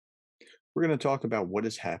We're going to talk about what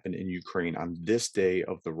has happened in Ukraine on this day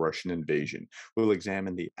of the Russian invasion. We'll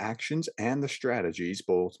examine the actions and the strategies,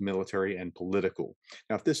 both military and political.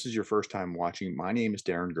 Now, if this is your first time watching, my name is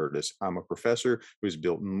Darren Gertis. I'm a professor who has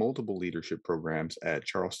built multiple leadership programs at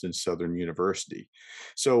Charleston Southern University.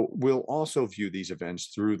 So, we'll also view these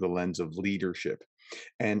events through the lens of leadership.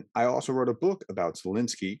 And I also wrote a book about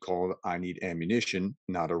Zelensky called I Need Ammunition,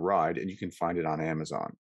 Not a Ride, and you can find it on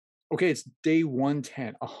Amazon. Okay, it's day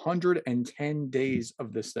 110, 110 days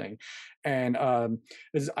of this thing. And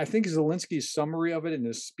I think Zelensky's summary of it in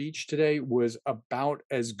his speech today was about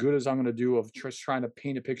as good as I'm going to do of just trying to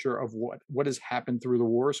paint a picture of what has happened through the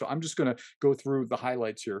war. So I'm just going to go through the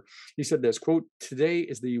highlights here. He said this, quote, "Today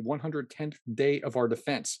is the 110th day of our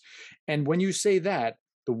defense. And when you say that,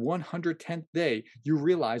 the 110th day, you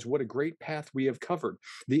realize what a great path we have covered.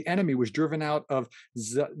 The enemy was driven out of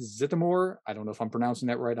Zitomir. I don't know if I'm pronouncing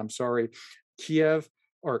that right. I'm sorry. Kiev.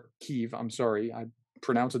 I'm sorry. I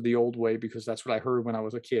pronounce it the old way because that's what I heard when I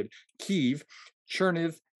was a kid. Kiev,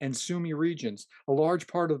 Cherniv, and Sumy regions. A large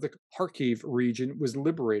part of the Kharkiv region was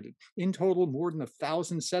liberated. In total, more than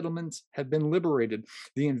 1,000 settlements have been liberated.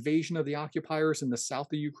 The invasion of the occupiers in the south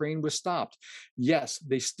of Ukraine was stopped. Yes,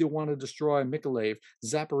 they still want to destroy Mykolaiv,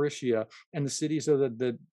 Zaporizhia, and the cities of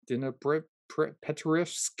the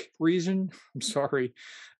Dnipropetrovsk region. I'm sorry,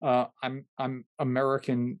 I'm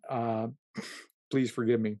American. Please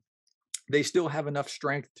forgive me. They still have enough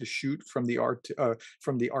strength to shoot from the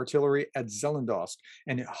artillery at Zelendosk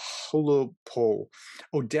and Holopol.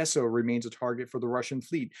 Odessa remains a target for the Russian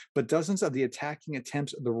fleet, but dozens of the attacking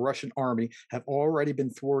attempts of the Russian army have already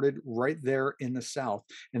been thwarted right there in the south.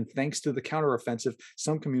 And thanks to the counteroffensive,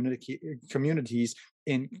 some communities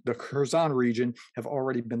in the Kherson region have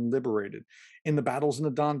already been liberated. In the battles in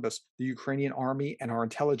the Donbas, the Ukrainian army and our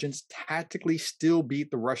intelligence tactically still beat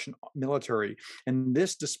the Russian military, and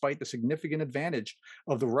this despite the significant advantage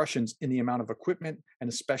of the Russians in the amount of equipment and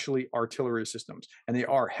especially artillery systems. And they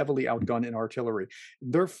are heavily outgunned in artillery.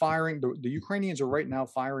 They're firing, the Ukrainians are right now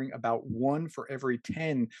firing about one for every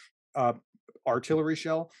 10 artillery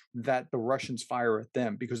shell that the Russians fire at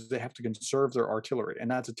them because they have to conserve their artillery.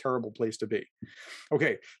 And that's a terrible place to be.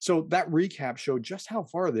 Okay, so that recap showed just how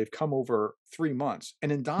far they've come over 3 months.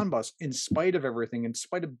 And in Donbas, in spite of everything, in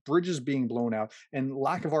spite of bridges being blown out and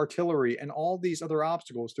lack of artillery and all these other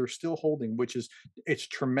obstacles, they're still holding, it's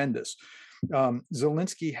tremendous.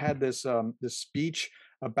 Zelensky had this speech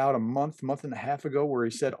about a month and a half ago where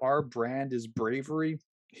he said, "Our brand is bravery."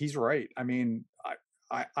 He's right. I mean,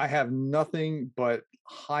 I have nothing but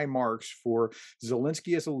high marks for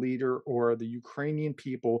Zelensky as a leader or the Ukrainian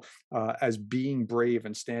people as being brave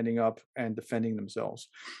and standing up and defending themselves.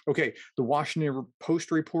 Okay, the Washington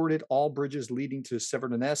Post reported all bridges leading to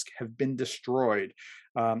Severodonetsk have been destroyed.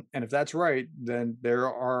 And if that's right, then there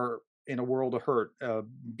are in a world of hurt,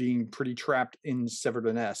 being pretty trapped in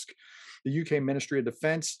Severodonetsk. The UK Ministry of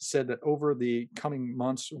Defense said that over the coming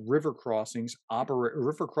months, river crossing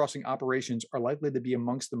operations are likely to be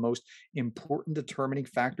amongst the most important determining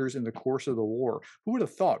factors in the course of the war. Who would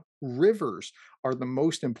have thought rivers are the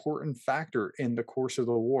most important factor in the course of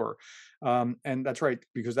the war? And that's right,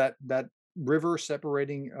 because that river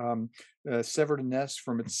separating Severodonetsk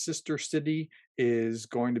from its sister city is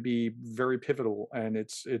going to be very pivotal, and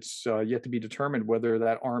it's yet to be determined whether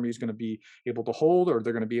that army is going to be able to hold, or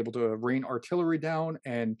they're going to be able to rain artillery down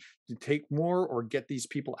and to take more, or get these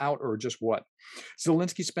people out, or just what.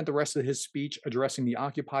 Zelensky spent the rest of his speech addressing the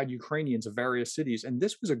occupied Ukrainians of various cities, and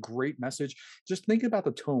this was a great message. Just think about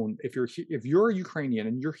the tone. If you're a Ukrainian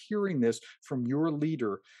and you're hearing this from your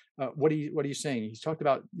leader, what are you saying? He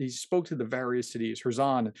spoke to the various cities,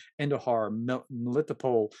 Kherson, Endahar,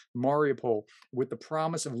 Melitopol, Mariupol, with the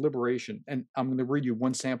promise of liberation. And I'm going to read you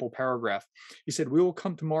one sample paragraph. He said, "We will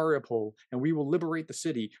come to Mariupol and we will liberate the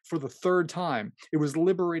city for the third time. It was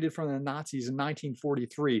liberated from the Nazis in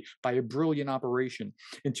 1943 by a brilliant operation.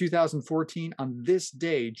 In 2014, on this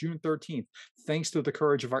day, June 13th, thanks to the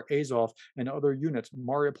courage of our Azov and other units,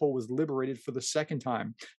 Mariupol was liberated for the second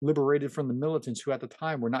time, liberated from the militants who at the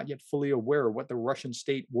time were not yet fully aware of what the Russian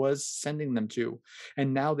state was sending them to.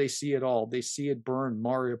 And now they see it all. They see it burn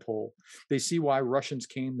Mariupol. They see why Russians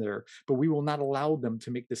came there. But we will not allow them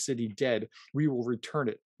to make the city dead. We will return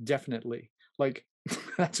it, definitely." Like,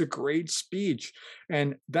 that's a great speech.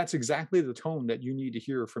 And that's exactly the tone that you need to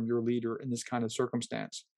hear from your leader in this kind of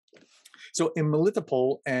circumstance. So in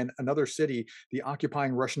Melitopol and another city, the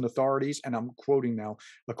occupying Russian authorities, and I'm quoting now,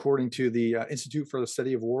 according to the Institute for the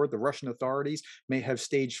Study of War, the Russian authorities may have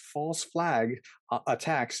staged false flag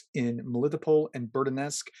attacks in Melitopol and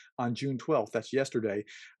Berdansk on June 12th, that's yesterday,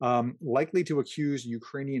 likely to accuse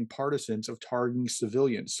Ukrainian partisans of targeting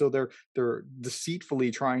civilians. So they're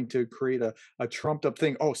deceitfully trying to create a trumped up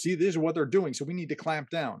thing. Oh, see, this is what they're doing, so we need to clamp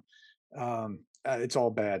down. It's all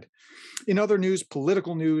bad. In other news,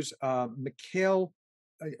 political news, Mikhail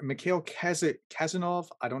Kazanov,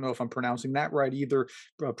 I don't know if I'm pronouncing that right either.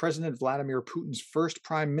 President Vladimir Putin's first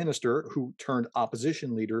prime minister, who turned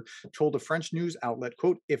opposition leader, told a French news outlet,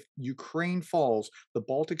 quote, if Ukraine falls, the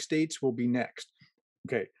Baltic states will be next.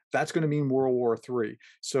 Okay, that's going to mean World War III.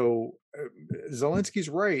 So Zelensky's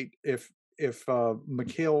right. If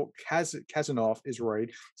Mikhail Kazanov is right,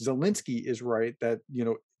 Zelensky is right that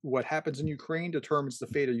what happens in Ukraine determines the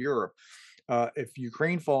fate of Europe. If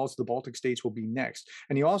Ukraine falls, the Baltic states will be next.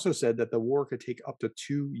 And he also said that the war could take up to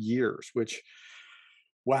 2 years, which,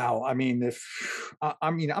 wow, I mean,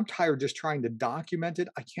 I'm tired just trying to document it.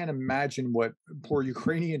 I can't imagine what poor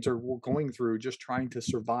Ukrainians are going through just trying to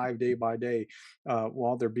survive day by day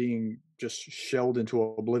while they're being just shelled into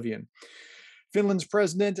oblivion. Finland's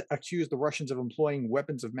president accused the Russians of employing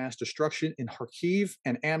weapons of mass destruction in Kharkiv,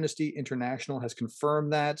 and Amnesty International has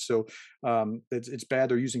confirmed that. So it's bad.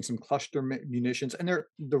 They're using some cluster munitions, and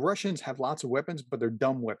the Russians have lots of weapons, but they're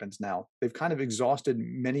dumb weapons now. They've kind of exhausted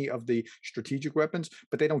many of the strategic weapons,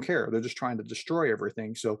 but they don't care. They're just trying to destroy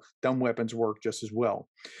everything. So dumb weapons work just as well.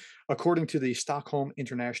 According to the Stockholm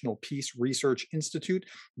International Peace Research Institute,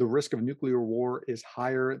 the risk of nuclear war is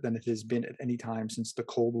higher than it has been at any time since the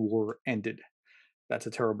Cold War ended. That's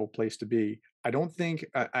a terrible place to be. I don't think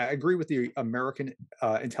I agree with the American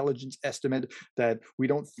intelligence estimate that we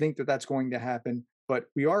don't think that that's going to happen, but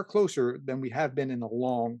we are closer than we have been in a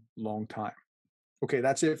long, long time. Okay,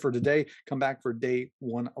 that's it for today. Come back for day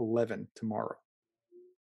 111 tomorrow.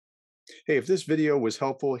 Hey, if this video was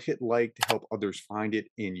helpful, hit like to help others find it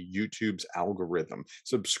in YouTube's algorithm.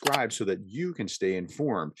 Subscribe so that you can stay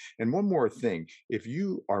informed. And one more thing, if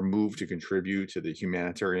you are moved to contribute to the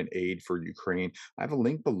humanitarian aid for Ukraine, I have a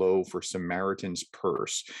link below for Samaritan's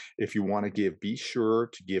Purse. If you want to give, be sure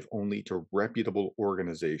to give only to reputable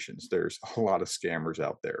organizations. There's a lot of scammers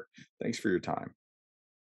out there. Thanks for your time.